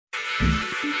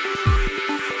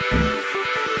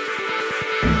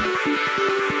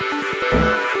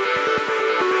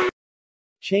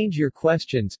Change your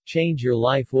questions, change your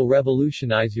life will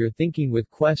revolutionize your thinking with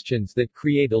questions that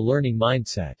create a learning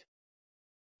mindset.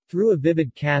 Through a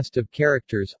vivid cast of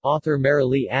characters, author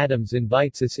Marilee Adams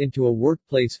invites us into a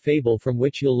workplace fable from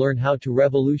which you'll learn how to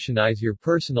revolutionize your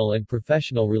personal and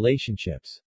professional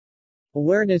relationships.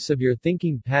 Awareness of your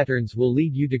thinking patterns will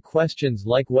lead you to questions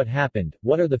like what happened,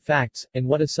 what are the facts, and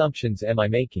what assumptions am I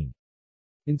making?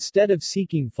 Instead of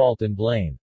seeking fault and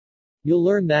blame. You'll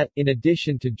learn that, in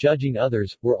addition to judging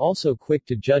others, we're also quick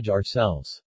to judge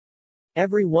ourselves.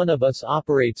 Every one of us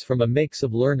operates from a mix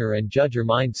of learner and judger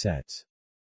mindsets.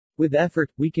 With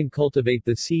effort, we can cultivate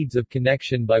the seeds of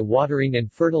connection by watering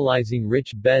and fertilizing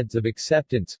rich beds of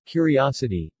acceptance,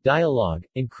 curiosity, dialogue,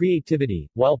 and creativity,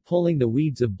 while pulling the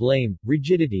weeds of blame,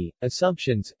 rigidity,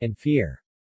 assumptions, and fear.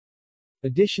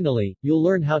 Additionally, you'll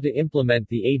learn how to implement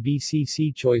the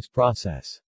ABCC choice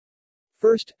process.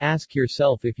 First, ask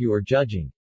yourself if you are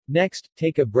judging. Next,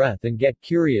 take a breath and get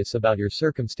curious about your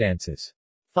circumstances.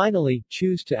 Finally,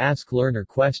 choose to ask learner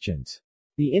questions.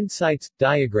 The insights,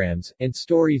 diagrams, and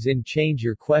stories in Change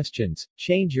Your Questions,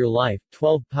 Change Your Life,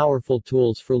 12 powerful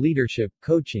tools for leadership,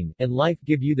 coaching, and life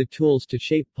give you the tools to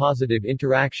shape positive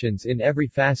interactions in every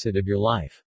facet of your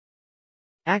life.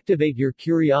 Activate your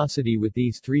curiosity with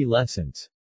these 3 lessons.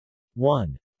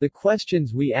 1. The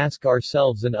questions we ask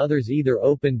ourselves and others either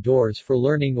open doors for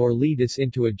learning or lead us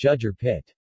into a judger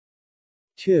pit.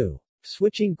 2.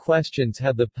 Switching questions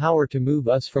have the power to move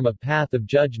us from a path of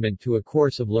judgment to a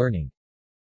course of learning.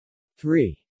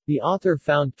 3. The author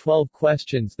found 12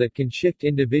 questions that can shift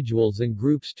individuals and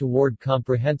groups toward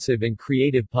comprehensive and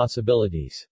creative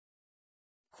possibilities.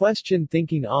 Question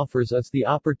thinking offers us the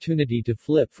opportunity to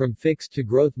flip from fixed to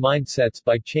growth mindsets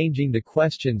by changing the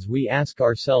questions we ask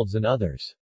ourselves and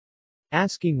others.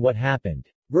 Asking what happened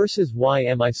versus why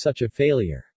am I such a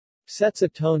failure sets a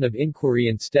tone of inquiry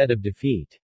instead of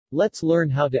defeat. Let's learn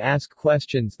how to ask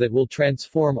questions that will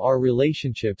transform our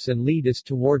relationships and lead us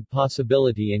toward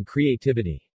possibility and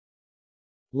creativity.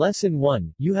 Lesson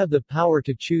 1. You have the power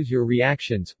to choose your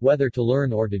reactions, whether to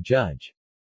learn or to judge.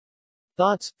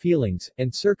 Thoughts, feelings,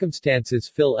 and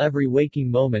circumstances fill every waking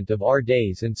moment of our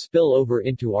days and spill over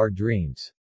into our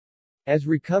dreams. As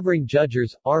recovering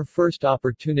judgers, our first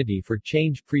opportunity for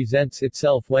change presents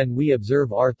itself when we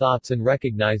observe our thoughts and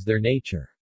recognize their nature.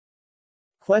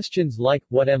 Questions like,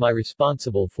 what am I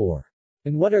responsible for?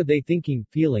 And what are they thinking,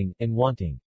 feeling, and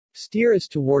wanting? Steer us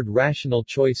toward rational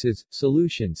choices,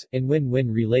 solutions, and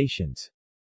win-win relations.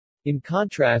 In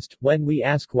contrast, when we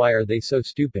ask why are they so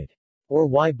stupid? Or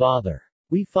why bother?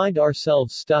 We find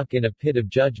ourselves stuck in a pit of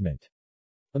judgment.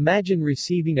 Imagine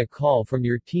receiving a call from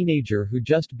your teenager who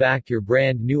just backed your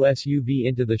brand new SUV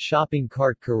into the shopping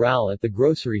cart corral at the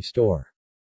grocery store.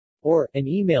 Or, an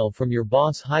email from your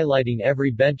boss highlighting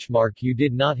every benchmark you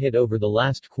did not hit over the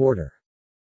last quarter.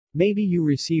 Maybe you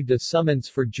received a summons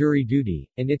for jury duty,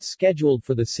 and it's scheduled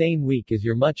for the same week as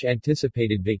your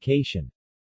much-anticipated vacation.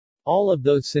 All of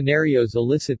those scenarios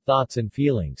elicit thoughts and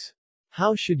feelings.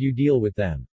 How should you deal with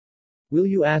them? Will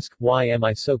you ask, why am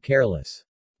I so careless?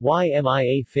 Why am I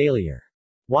a failure?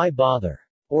 Why bother?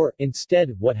 Or,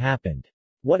 instead, what happened?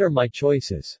 What are my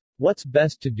choices? What's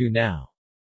best to do now?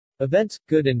 Events,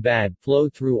 good and bad, flow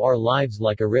through our lives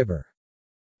like a river.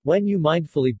 When you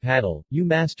mindfully paddle, you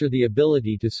master the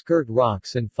ability to skirt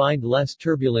rocks and find less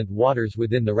turbulent waters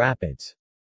within the rapids.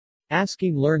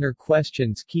 Asking learner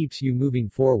questions keeps you moving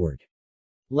forward.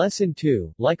 Lesson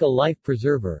 2. Like a life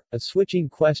preserver, a switching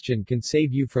question can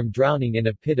save you from drowning in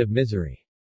a pit of misery.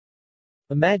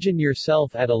 Imagine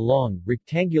yourself at a long,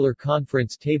 rectangular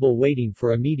conference table waiting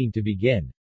for a meeting to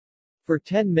begin. For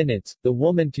 10 minutes, the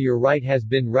woman to your right has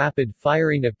been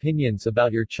rapid-firing opinions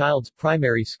about your child's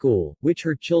primary school, which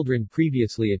her children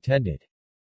previously attended.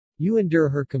 You endure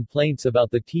her complaints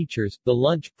about the teachers, the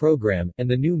lunch program, and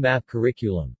the new math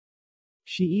curriculum.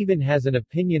 She even has an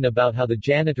opinion about how the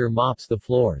janitor mops the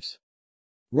floors.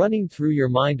 Running through your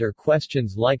mind are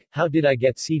questions like, how did I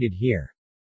get seated here?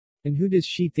 And who does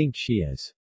she think she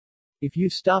is? If you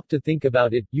stop to think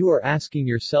about it, you are asking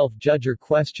yourself judger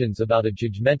questions about a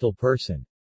judgmental person.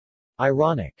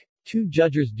 Ironic. 2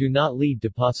 judgers do not lead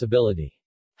to possibility.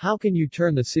 How can you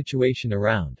turn the situation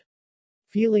around?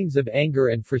 Feelings of anger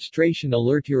and frustration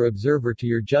alert your observer to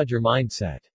your judger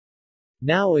mindset.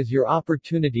 Now is your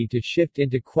opportunity to shift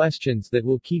into questions that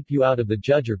will keep you out of the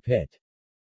judger pit.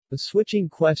 The switching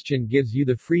question gives you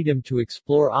the freedom to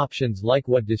explore options like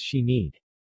what does she need?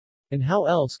 And how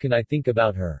else can I think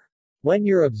about her? When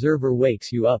your observer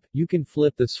wakes you up, you can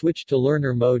flip the switch to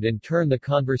learner mode and turn the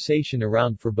conversation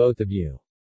around for both of you.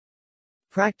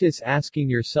 Practice asking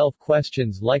yourself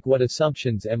questions like what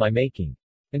assumptions am I making?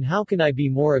 And how can I be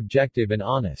more objective and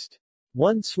honest?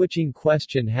 One switching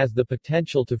question has the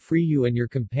potential to free you and your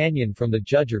companion from the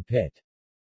judger pit.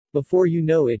 Before you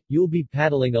know it, you'll be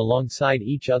paddling alongside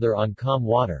each other on calm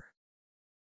water.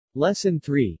 Lesson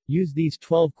 3. Use these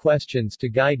 12 questions to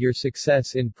guide your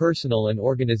success in personal and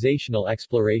organizational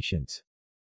explorations.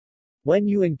 When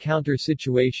you encounter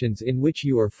situations in which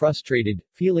you are frustrated,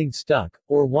 feeling stuck,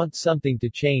 or want something to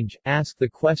change, ask the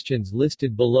questions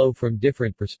listed below from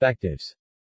different perspectives.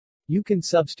 You can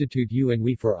substitute you and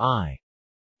we for I.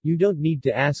 You don't need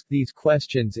to ask these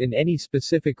questions in any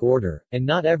specific order, and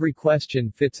not every question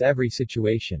fits every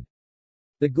situation.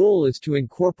 The goal is to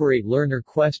incorporate learner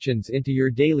questions into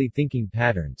your daily thinking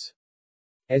patterns.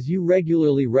 As you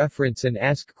regularly reference and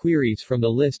ask queries from the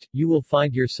list, you will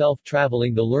find yourself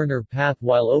traveling the learner path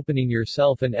while opening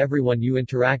yourself and everyone you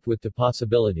interact with to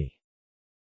possibility.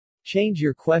 Change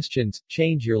your questions,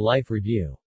 change your life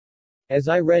review. As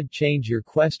I read Change Your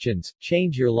Questions,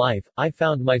 Change Your Life, I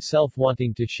found myself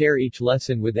wanting to share each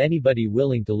lesson with anybody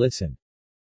willing to listen.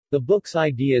 The book's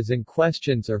ideas and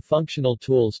questions are functional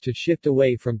tools to shift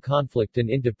away from conflict and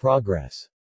into progress.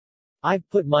 I've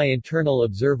put my internal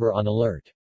observer on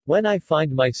alert. When I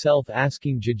find myself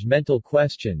asking judgmental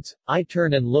questions, I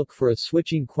turn and look for a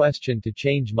switching question to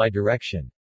change my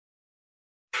direction.